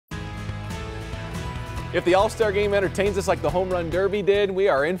If the All-Star Game entertains us like the Home Run Derby did, we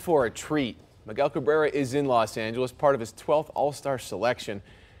are in for a treat. Miguel Cabrera is in Los Angeles, part of his 12th All-Star selection.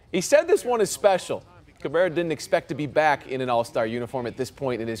 He said this one is special. Cabrera didn't expect to be back in an All-Star uniform at this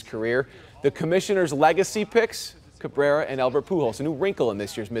point in his career. The commissioner's legacy picks, Cabrera and Albert Pujols, a new wrinkle in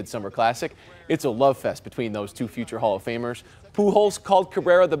this year's Midsummer Classic. It's a love fest between those two future Hall of Famers. Pujols called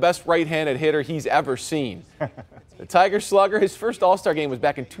Cabrera the best right-handed hitter he's ever seen. The Tiger slugger, his first All-Star game was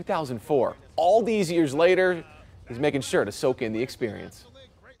back in 2004. All these years later, he's making sure to soak in the experience.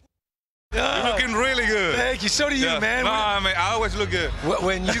 You're looking really good. Thank you. So do you, man. No, I mean, I always look good.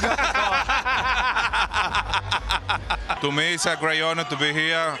 When you got the call. To me, it's a great honor to be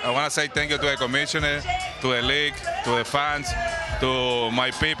here. I want to say thank you to the commissioner, to the league, to the fans, to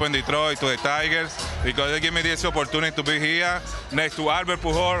my people in Detroit, to the Tigers, because they give me this opportunity to be here next to Albert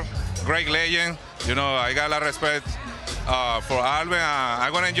Pujols, great legend. You know, I got a lot of respect for Albert.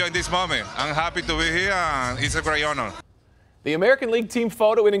 I'm going to enjoy this moment. I'm happy to be here, and it's a great honor. The American League team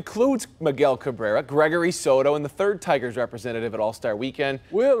photo, it includes Miguel Cabrera, Gregory Soto, and the third Tigers representative at All-Star Weekend,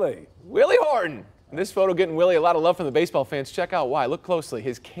 Willie Horton. In this photo, getting Willie a lot of love from the baseball fans. Check out why. Look closely.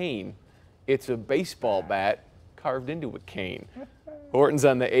 His cane, it's a baseball bat carved into a cane. Horton's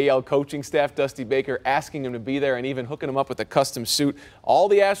on the AL coaching staff. Dusty Baker asking him to be there and even hooking him up with a custom suit. All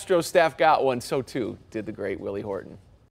the Astros staff got one. So too did the great Willie Horton.